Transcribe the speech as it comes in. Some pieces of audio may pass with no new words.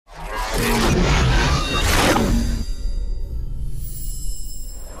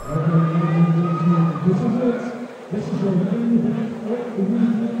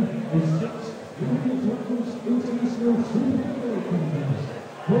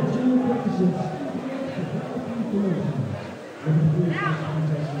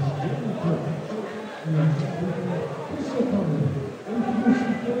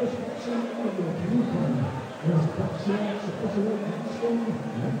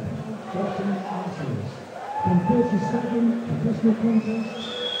From 37 professional contests,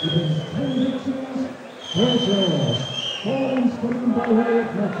 against 10 victories, here's yours. Following coming by way of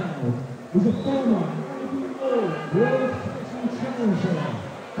knockout is a former IBO World Fighting Challenger.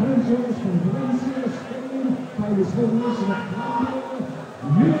 Coming to us from Valencia, Spain, by his Federation of Colombia,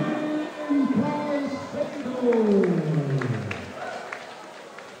 YIN CAICEDO.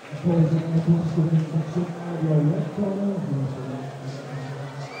 Opposing the Boston boxing IBO left corner,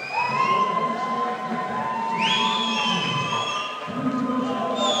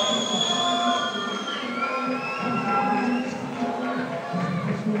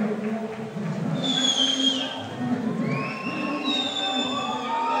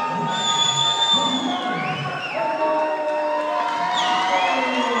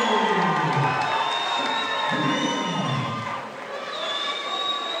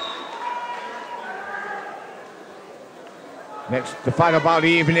 Next, the final bout of the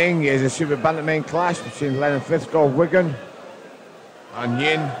evening is a super bantamweight clash between LENNOX LYTHGOE of Wigan and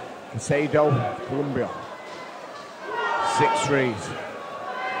YIN CAICEDO of Colombia. 6-3s.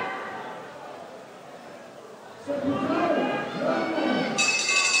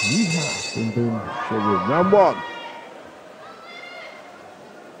 Boom, boom, boom. Round one.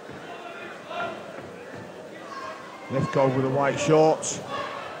 LYTHGOE with the white shorts.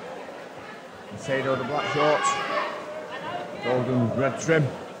 CAICEDO the black shorts. Golden red trim.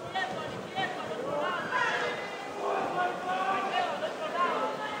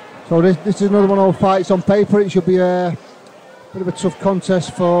 So this is another one of our fights on paper. It should be a bit of a tough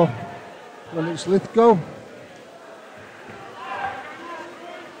contest for LENNOX LYTHGOE.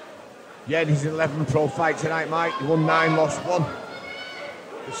 Yeah, he's 11 pro fight tonight, Mike. He won 9, lost 1.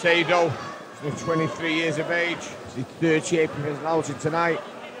 CAICEDO is 23 years of age. He's 38 personality tonight.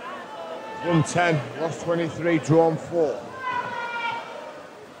 Won 10, lost 23, drawn 4.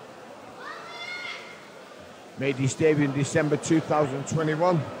 Made his debut in December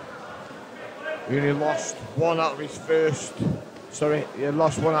 2021. He only lost one out of his first. He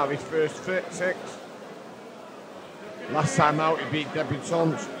lost one out of his first 6. Last time out, he beat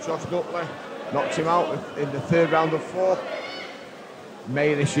debutant Josh Nutley, knocked him out in the 3rd round of 4.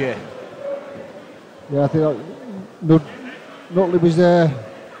 May this year. Yeah, I think Nutley was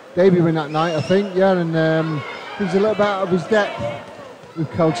debuting that night, I think. Yeah, and he's a little bit out of his depth with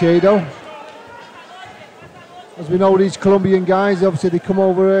CAICEDO. As we know, these Colombian guys, obviously they come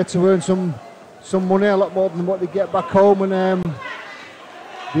over here to earn some money, a lot more than what they get back home, and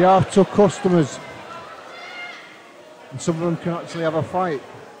they are tough customers. And some of them can actually have a fight.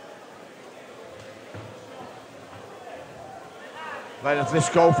 LENNOX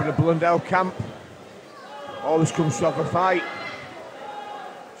LYTHGOE for the Blundell camp. Always comes to have a fight.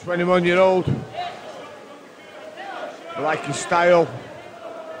 21-year-old. I like his style.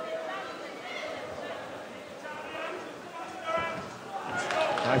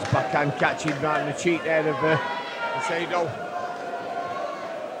 Nice backhand catching right in the cheek there of CAICEDO.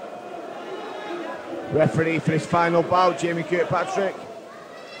 Referee for his final bout, Jamie Kirkpatrick.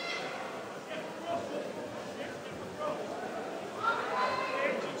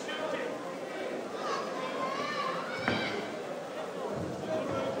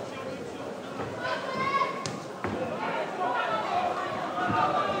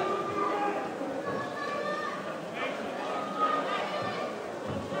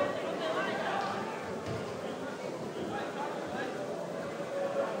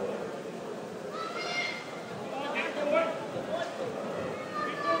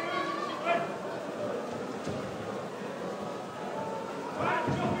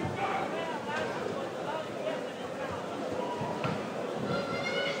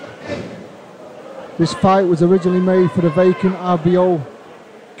 This fight was originally made for the vacant RBO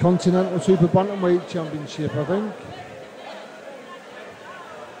Continental Super Bantamweight Championship, I think.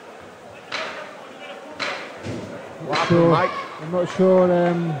 What happened, Mike? I'm not sure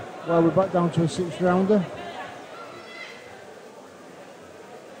why we're back down to a 6th rounder.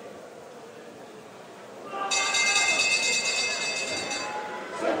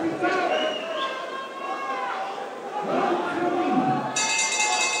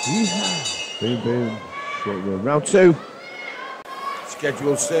 Boom, boom. Round 2.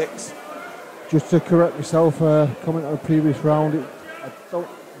 Schedule 6. Just to correct myself, comment on the previous round,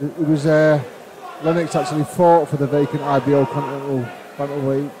 it was LENNOX actually fought for the vacant IBO Continental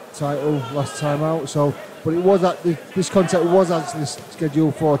bantamweight title last time out. So, but it was at this contest was actually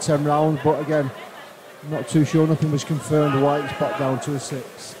scheduled for 10 rounds. But again, I'm not too sure. Nothing was confirmed. Why it's back down to a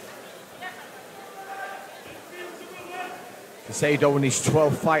 6. CAICEDO in his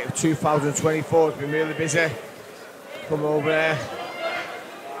 12th fight of 2024 has been really busy. Come over there.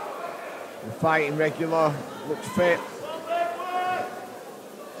 Fighting regular, looks fit.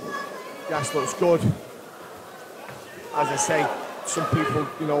 Gas looks good. As I say, some people,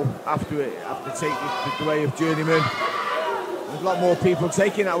 you know, have to take the way of journeyman. There's a lot more people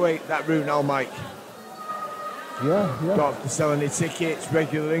taking that route now, Mike. Yeah. Got to selling their tickets,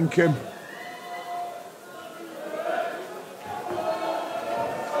 regular income.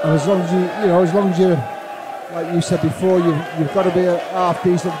 And as long as you, like you said before, you've got to be a half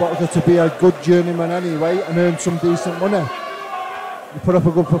decent boxer to be a good journeyman anyway, and earn some decent money. You put up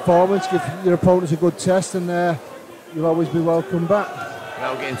a good performance, give your opponents a good test, and you'll always be welcome back.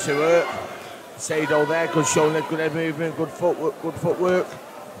 Now getting to hurt. CAICEDO there, good shoulder, good head movement, good footwork.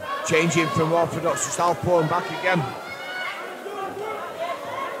 Changing from orthodox to southpaw and back again.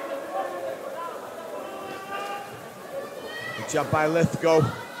 Good job by Lythgoe.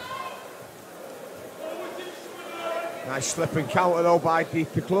 Nice slip and counter though by the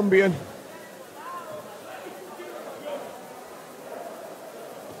Colombian.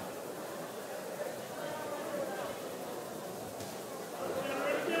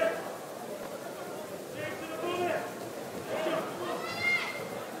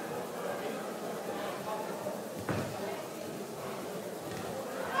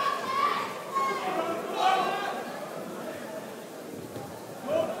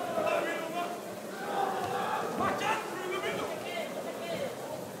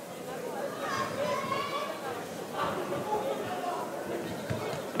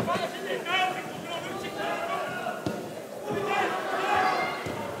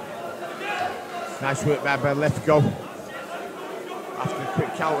 Nice work there by Lythgoe. After a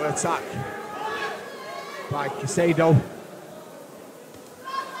quick counter attack by CAICEDO.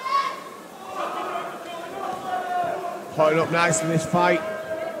 Hotting up nice in this fight.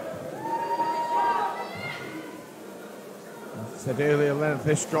 As I said earlier, LENNOX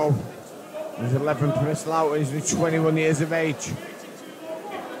LYTHGOE is 11 professional out and he's 21 years of age.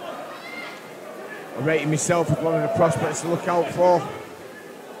 I'm rating myself as one of the prospects to look out for.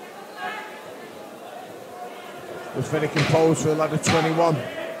 Was very composed for a lad of 21.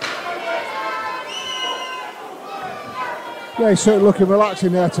 Yeah, he's certainly looking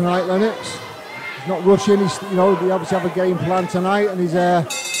relaxing there tonight, LENNOX. He's not rushing. They obviously have a game plan tonight, and he's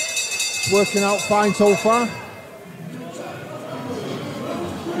working out fine so far.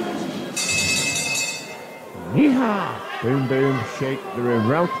 Yeehaw! Boom, boom, shake the room.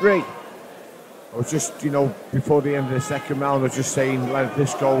 Round 3. I was just, before the end of the second round, I was just saying LENNOX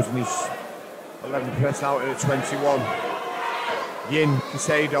LYTHGOE and he's 11 press out at 21. YIN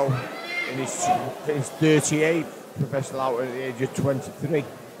CAICEDO in his 38th professional out at the age of 23.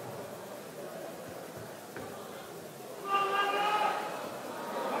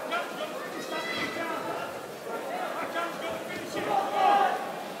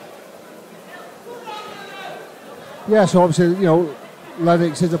 Yeah, so obviously,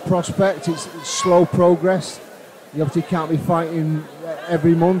 LENNOX is a prospect. It's slow progress. You obviously can't be fighting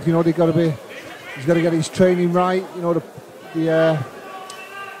every month. He's got to get his training right.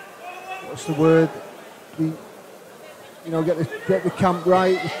 What's the word? Get the camp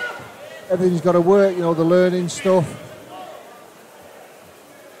right. Everything's got to work. The learning stuff.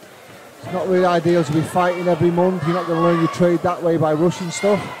 It's not really ideal to be fighting every month. You're not going to learn your trade that way by rushing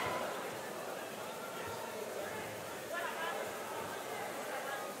stuff.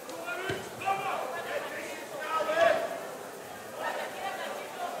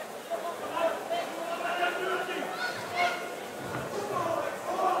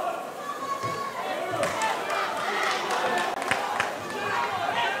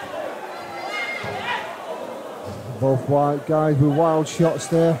 Both white guys with wild shots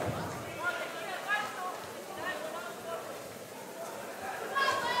there.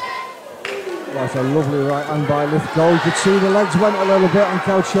 That's a lovely right hand by Lythgoe. You could see the legs went a little bit on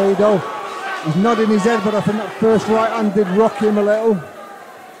CAICEDO. He's nodding his head, but I think that first right hand did rock him a little.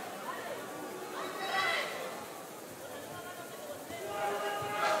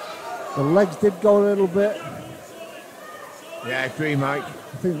 The legs did go a little bit. Yeah, I agree, Mike.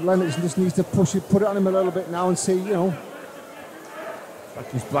 I think LENNOX just needs to put it on him a little bit now and see, Like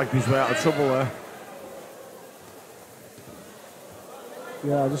he's blagged his way out of trouble there.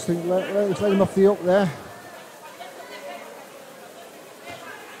 Yeah, I just think let him off the up there.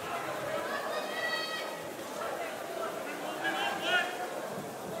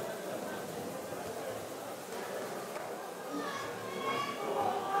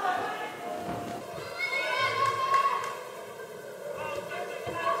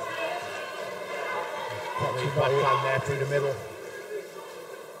 backhand there through the middle.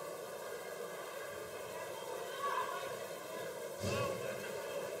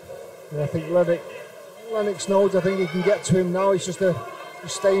 Yeah, I think Lennox knows. I think he can get to him now. It's just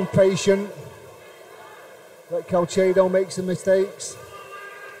staying patient. Let CAICEDO make some mistakes.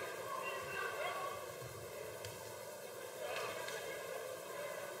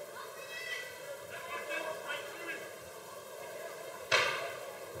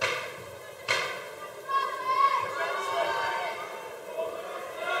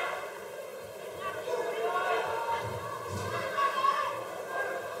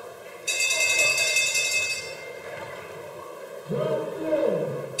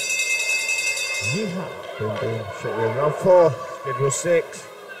 Shut in round 4, schedule 6.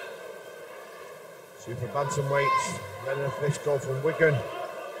 Super bantamweights, LENNOX LYTHGOE from Wigan.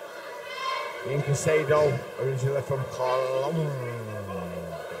 YIN CAICEDO, originally from Colombia.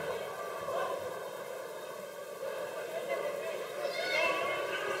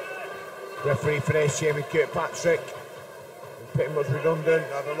 Referee for this, Jamie Kirkpatrick. Pretty much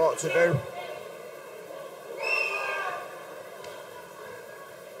redundant, had a lot to do.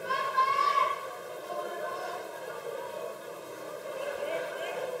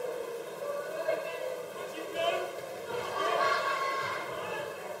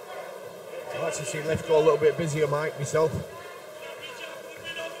 I'd like to see Lythgoe a little bit busier, Mike, myself.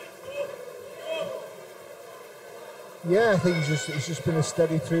 Yeah, I think it's just been a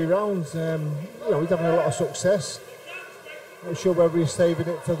steady 3 rounds. You know, he's having a lot of success. Not sure whether he's saving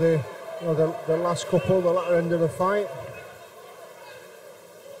it for the last couple, the latter end of the fight.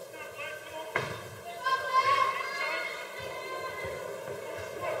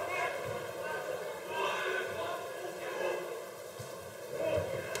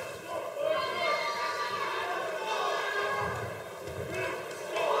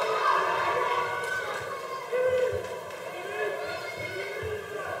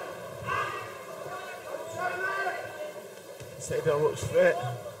 CAICEDO looks fit.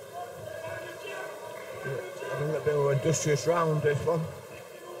 Having a little bit of an industrious round, this one.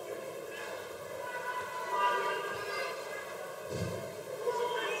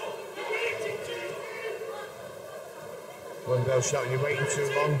 Blundell shouting, "You're waiting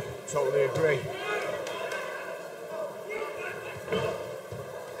too long." Totally agree.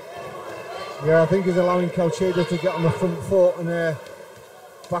 Yeah, I think he's allowing CAICEDO to get on the front foot and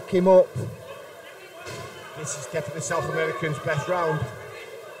back him up. This is definitely South American's best round.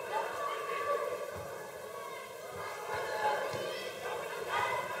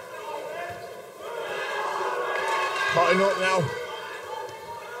 Cutting up now.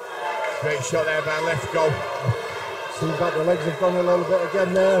 Great shot there by Lythgoe. Seems like the legs have gone a little bit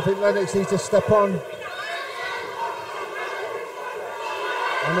again there. I think Lennox needs to step on.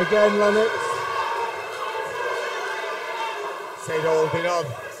 And again, Lennox. CAICEDO holding on.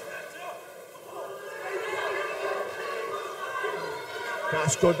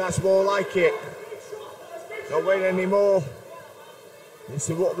 That's good, that's more like it. Don't wait anymore. Needs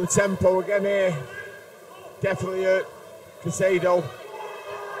to up the tempo again here. Definitely hurt CAICEDO.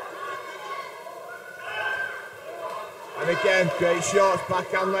 And again, great shots,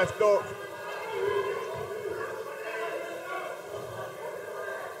 backhand left hook.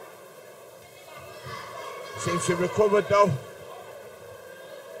 Seems to have recovered though.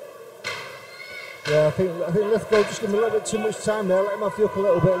 Yeah, I think Lythgoe just gave him a little bit too much time there. Let him off the hook a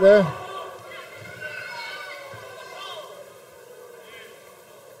little bit there.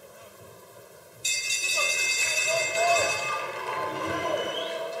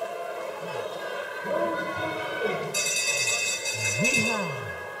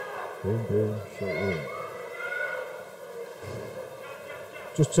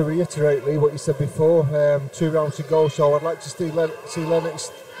 Just to reiterate, Lee, what you said before, 2 rounds to go, so I'd like to see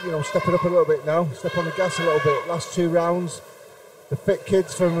Lennox, you know, step it up a little bit now, step on the gas a little bit. Last 2 rounds, the fit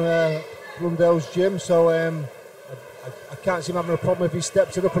kids from Blundell's gym, so I can't see him having a problem if he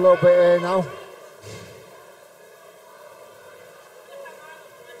steps it up a little bit here now.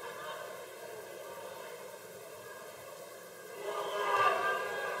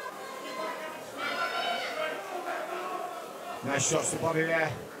 Nice shots to body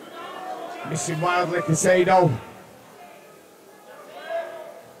there. Missing wildly, CAICEDO.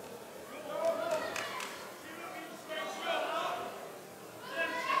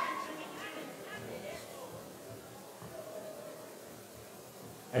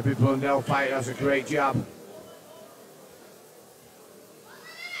 Every Blundell fighter has a great jab.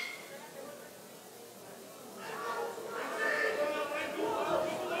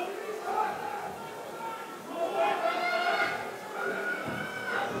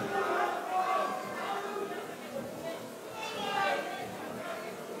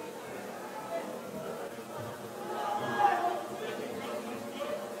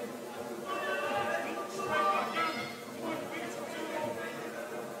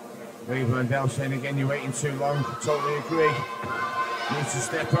 Lee Mandel saying again, you're waiting too long. Totally agree. Needs to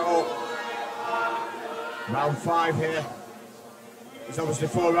step it up. Round 5 here. He's obviously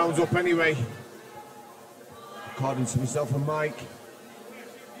 4 rounds up anyway, according to myself and Mike.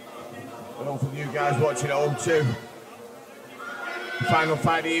 But hopefully you guys watching at home too. The final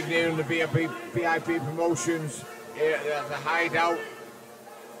fight of the evening on the VIP promotions here at the Hideout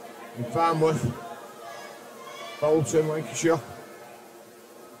in Farnworth, Bolton, Lancashire.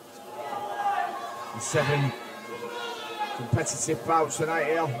 7 competitive bouts tonight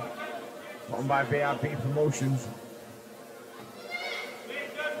here, put on by VIP promotions.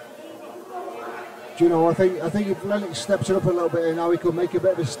 Do you know, I think if Lennox steps it up a little bit here now, he could make a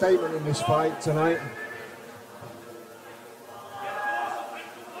bit of a statement in this fight tonight.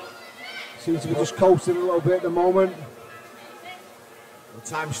 Seems to be just coasting a little bit at the moment. The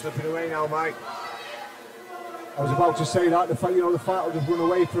time's slipping away now, Mike. I was about to say that, the fight will just run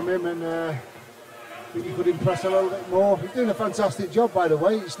away from him, and I think he could impress a little bit more. He's doing a fantastic job, by the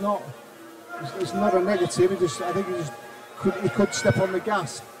way. It's not a negative. I think he could step on the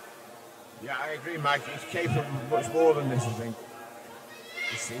gas. Yeah, I agree, Mike. He's capable of much more than this, I think.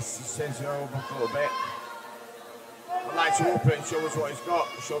 He's sensing over a little bit. I'd like to open it and show us what he's got,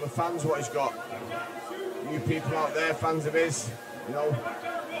 show the fans what he's got. You people out there, fans of his, you know,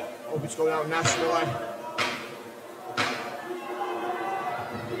 hope it's going out nationally.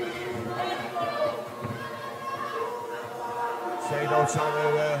 CAICEDO trying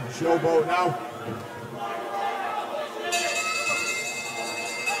to showboat now.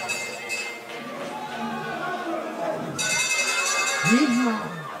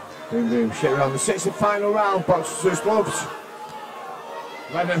 Boom, boom, shit around the 6th and final round, boxers to his gloves.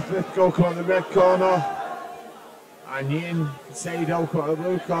 LENNOX LYTHGOE come on the red corner, and YIN CAICEDO come on the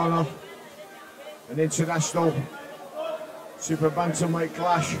blue corner. An international super bantamweight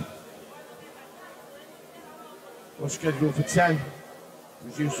clash. Was scheduled for 10,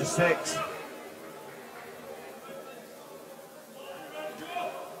 reduced to 6.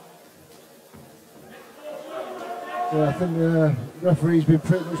 Yeah, I think the referee's been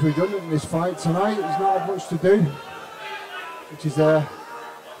pretty much redundant in this fight tonight. He's not had much to do, which is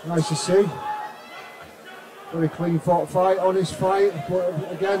nice to see. Very clean fought fight, honest fight, but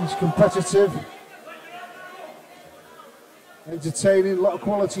again, it's competitive, entertaining, a lot of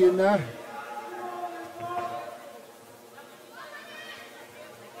quality in there.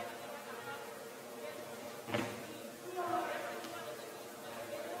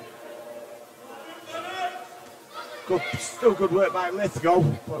 Still good work by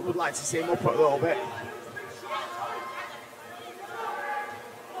Lythgoe, but would like to see him up a little bit.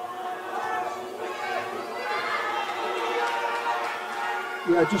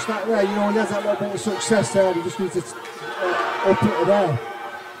 Yeah, just that there, you know, he has that little bit of success there, he just needs to up it there.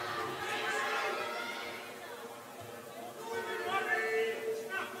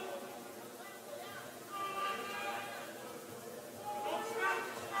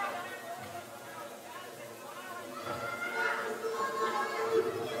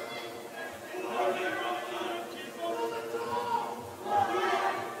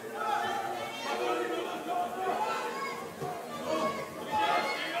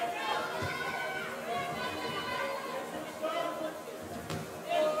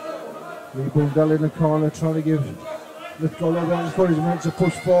 Bundell in the corner trying to give Lythgoe a little bit of encouragement to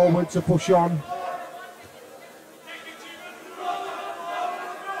push forward, to push on.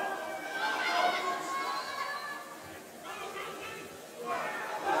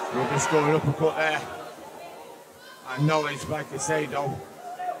 We're just going uppercut there. And knowledge by CAICEDO.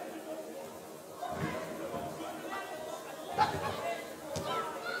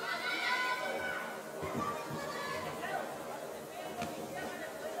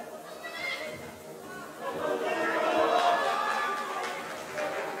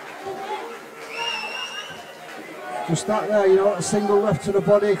 Just that there, you know, a single left to the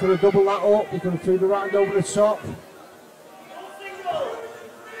body, he could have doubled that up, he could have threw the right hand over the top.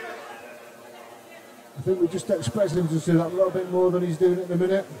 I think we just expected him to do that a little bit more than he's doing at the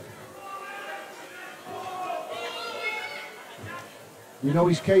minute. You know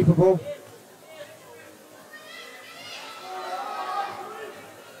he's capable.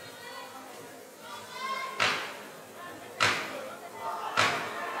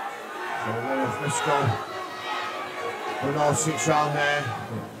 Let's go. We're all 6 round there.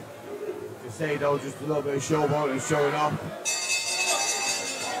 CAICEDO just a little bit of showboat and showing off.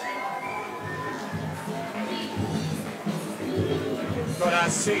 Got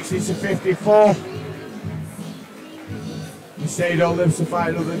that 60 to 54. CAICEDO lives to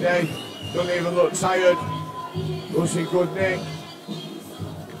fight another day. Don't even look tired. Looks in good nick.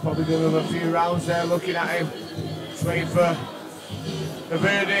 Probably done another few rounds there looking at him. Just waiting for the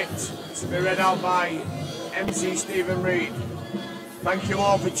verdict to be read out by MC Stephen Reed. Thank you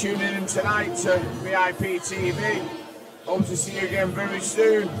all for tuning in tonight to VIP TV. Hope to see you again very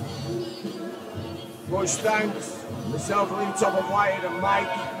soon. Much thanks. Myself, Lee Top of White, and Mike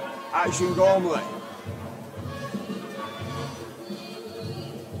Action Gormley.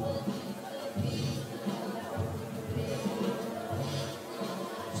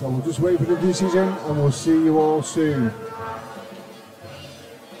 So we'll just wait for the decision and we'll see you all soon.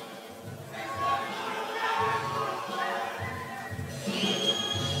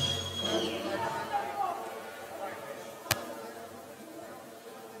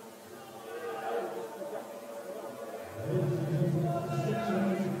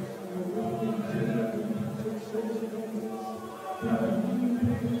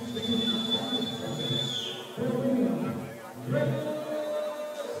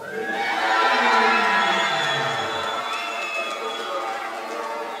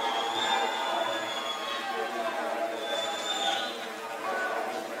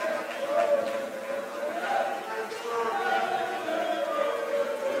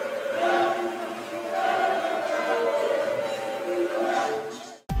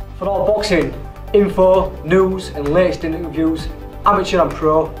 For all boxing info, news and latest interviews, amateur and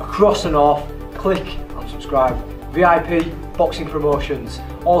pro, across the north, click and subscribe. VIP Boxing Promotions.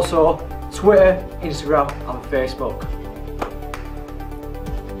 Also Twitter, Instagram and Facebook.